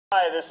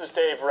Hi, this is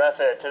Dave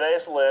Reffett.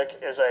 Today's lick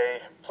is a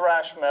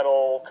thrash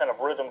metal kind of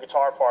rhythm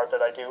guitar part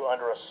that I do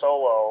under a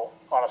solo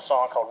on a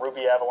song called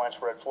Ruby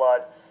Avalanche Red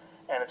Flood,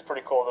 and it's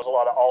pretty cool. There's a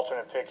lot of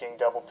alternate picking,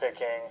 double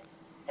picking,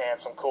 and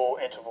some cool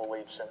interval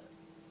leaps in it.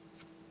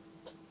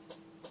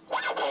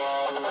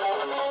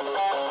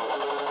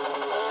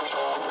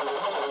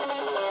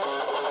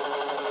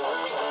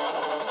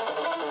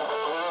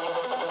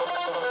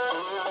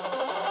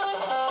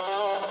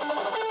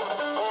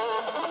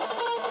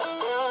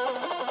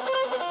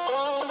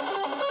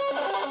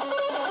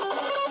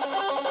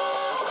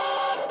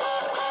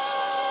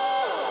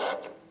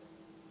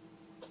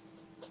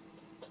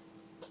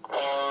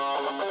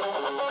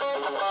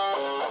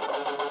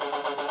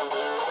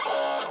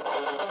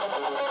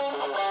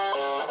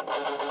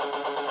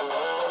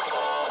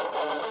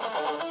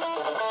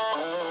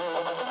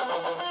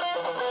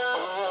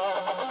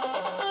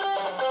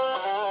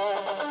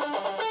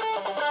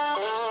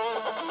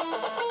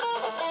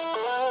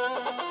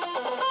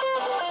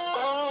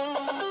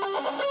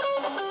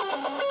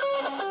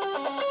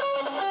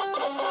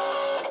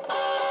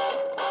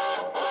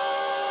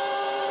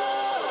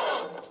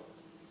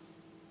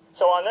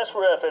 So on this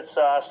riff, it's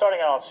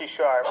starting out on C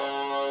sharp,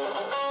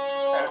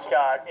 and it's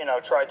got,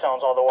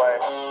 tritones all the way.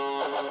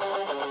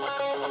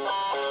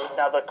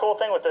 Now the cool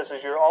thing with this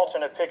is you're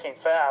alternate picking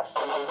fast,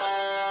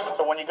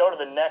 so when you go to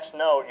the next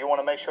note, you want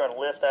to make sure and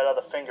lift that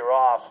other finger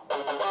off.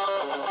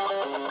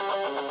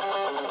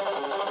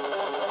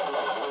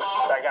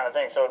 That kind of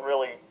thing, so it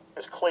really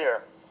is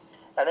clear.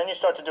 And then you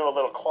start to do a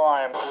little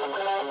climb,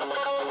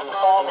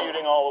 palm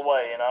muting all the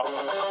way,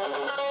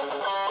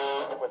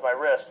 with my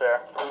wrist there.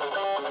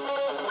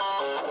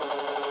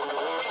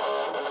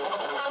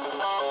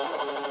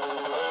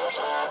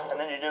 And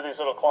then you do these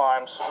little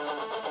climbs.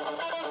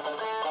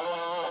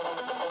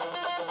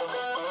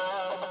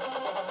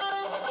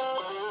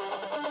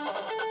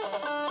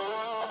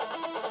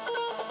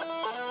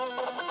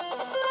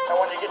 And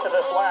when you get to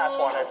this last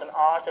one, it's an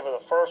octave of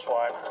the first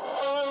one.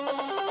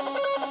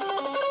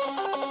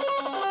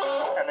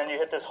 And then you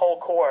hit this whole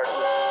chord,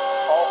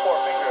 all four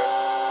fingers.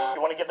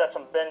 You want to give that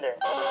some bending.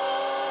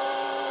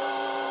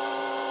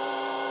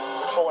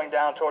 Pulling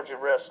down towards your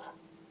wrist.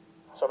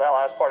 So that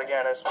last part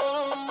again is.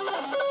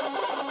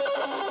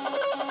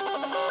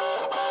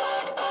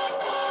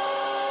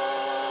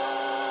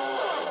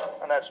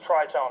 And that's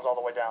tritones all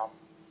the way down.